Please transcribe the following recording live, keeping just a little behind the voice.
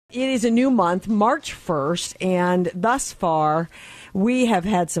It is a new month, March 1st, and thus far, we have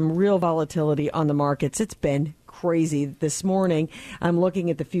had some real volatility on the markets. It's been crazy. This morning, I'm looking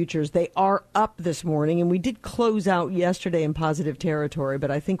at the futures. They are up this morning, and we did close out yesterday in positive territory,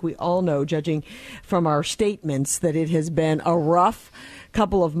 but I think we all know, judging from our statements, that it has been a rough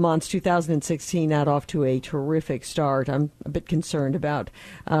couple of months. 2016 not off to a terrific start. I'm a bit concerned about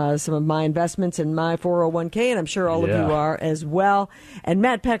some of my investments in my 401k, and I'm sure all of you are as well. And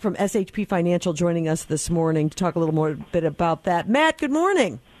Matt Peck from SHP Financial joining us this morning to talk a little more bit about that. Matt, good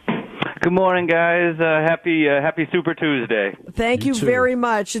morning. Good morning, guys. Happy Super Tuesday. Thank you very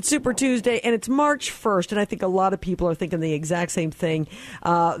much. It's Super Tuesday, and it's March 1st, and I think a lot of people are thinking the exact same thing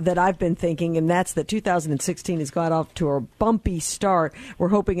that I've been thinking, and that's that 2016 has got off to a bumpy start. We're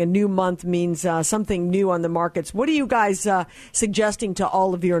hoping a new month means something new on the markets. What are you guys suggesting to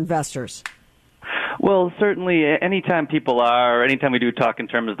all of your investors? Well, certainly, anytime we do talk in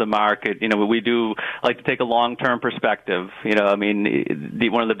terms of the market, we do like to take a long-term perspective.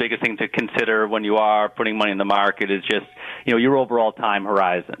 One of the biggest things to consider when you are putting money in the market is just, your overall time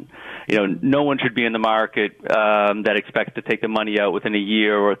horizon. No one should be in the market that expects to take the money out within a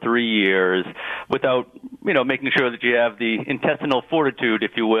year or 3 years without, making sure that you have the intestinal fortitude,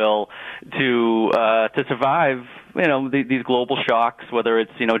 if you will, to survive these global shocks, whether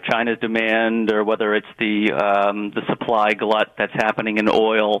it's China's demand or whether it's the supply glut that's happening in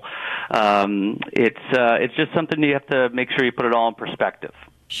oil. It's just something you have to make sure you put it all in perspective.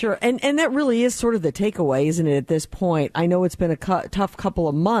 Sure, and that really is sort of the takeaway, isn't it, at this point? I know it's been a tough couple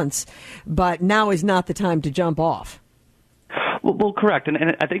of months, but now is not the time to jump off. Well, correct, and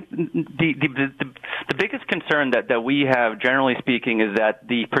I think the biggest concern that we have, generally speaking, is that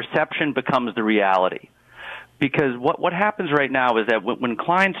the perception becomes the reality. Because what happens right now is that when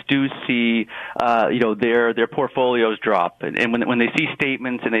clients do see, their portfolios drop, and when they see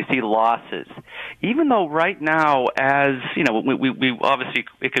statements and they see losses, even though right now, as we obviously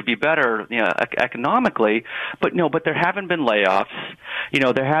it could be better, economically, but there haven't been layoffs.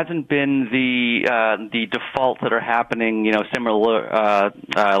 There hasn't been the defaults that are happening, similar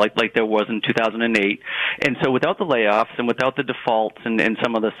like there was in 2008. And so without the layoffs and without the defaults and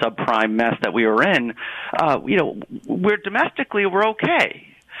some of the subprime mess that we were in, we're okay.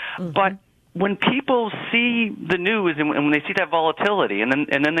 Mm-hmm. But when people see the news and when they see that volatility, and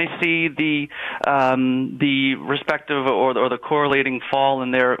then they see the respective or the correlating fall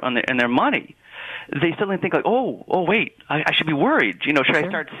in their money, they suddenly think like, oh wait, I should be worried. Should I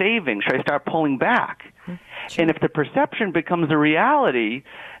start saving? Should I start pulling back? Sure. And if the perception becomes a reality,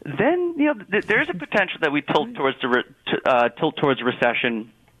 then there's a potential that we tilt towards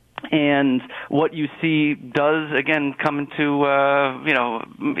recession. And what you see does again come into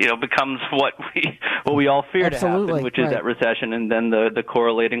becomes what we all fear to happen, which is that recession, and then the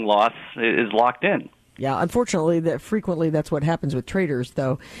correlating loss is locked in. Yeah, unfortunately, frequently that's what happens with traders,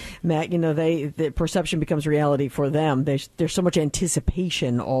 though, Matt. The perception becomes reality for them. There's so much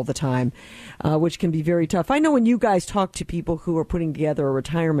anticipation all the time, which can be very tough. I know when you guys talk to people who are putting together a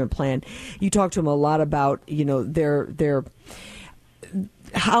retirement plan, you talk to them a lot about their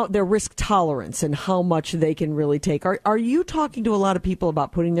risk tolerance and how much they can really take. Are you talking to a lot of people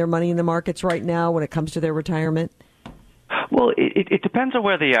about putting their money in the markets right now when it comes to their retirement? Well, it depends on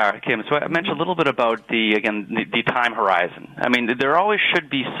where they are, Kim. So I mentioned a little bit about the time horizon. I mean, there always should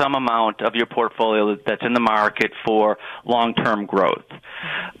be some amount of your portfolio that's in the market for long-term growth.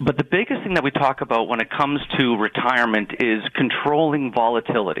 But the biggest thing that we talk about when it comes to retirement is controlling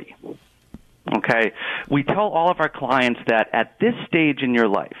volatility. Okay, we tell all of our clients that at this stage in your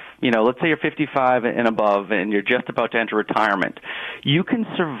life, let's say you're 55 and above and you're just about to enter retirement, you can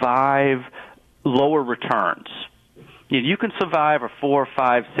survive lower returns. You can survive a 4,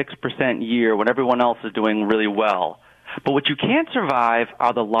 5, 6% year when everyone else is doing really well. But what you can't survive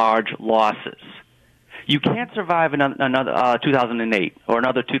are the large losses. You can't survive another 2008 or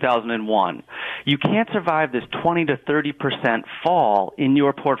another 2001. You can't survive this 20 to 30% fall in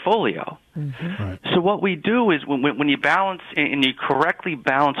your portfolio. Mm-hmm. Right. So what we do is when you balance and you correctly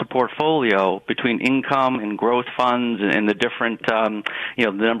balance a portfolio between income and growth funds and the different, the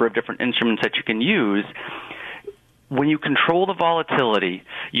number of different instruments that you can use, when you control the volatility,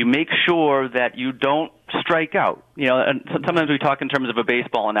 you make sure that you don't strike out. And sometimes we talk in terms of a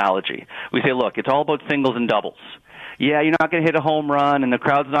baseball analogy. We say, look, it's all about singles and doubles. Yeah, you're not going to hit a home run, and the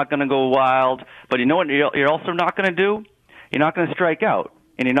crowd's not going to go wild. But you know what you're also not going to do? You're not going to strike out,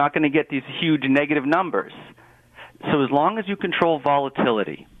 and you're not going to get these huge negative numbers. So as long as you control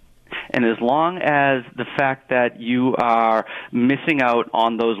volatility, and as long as the fact that you are missing out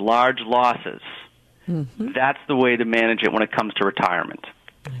on those large losses, mm-hmm. that's the way to manage it when it comes to retirement.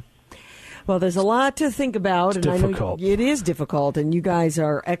 Well, there's a lot to think about, It's and difficult. I know it is difficult, and you guys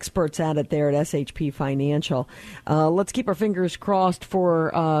are experts at it there at SHP Financial. Let's keep our fingers crossed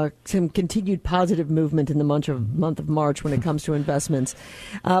for some continued positive movement in the month of March when it comes to investments.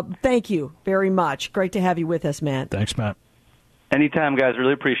 Thank you very much. Great to have you with us, Matt. Thanks, Matt. Anytime, guys.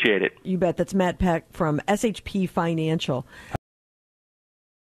 Really appreciate it. You bet. That's Matt Peck from SHP Financial.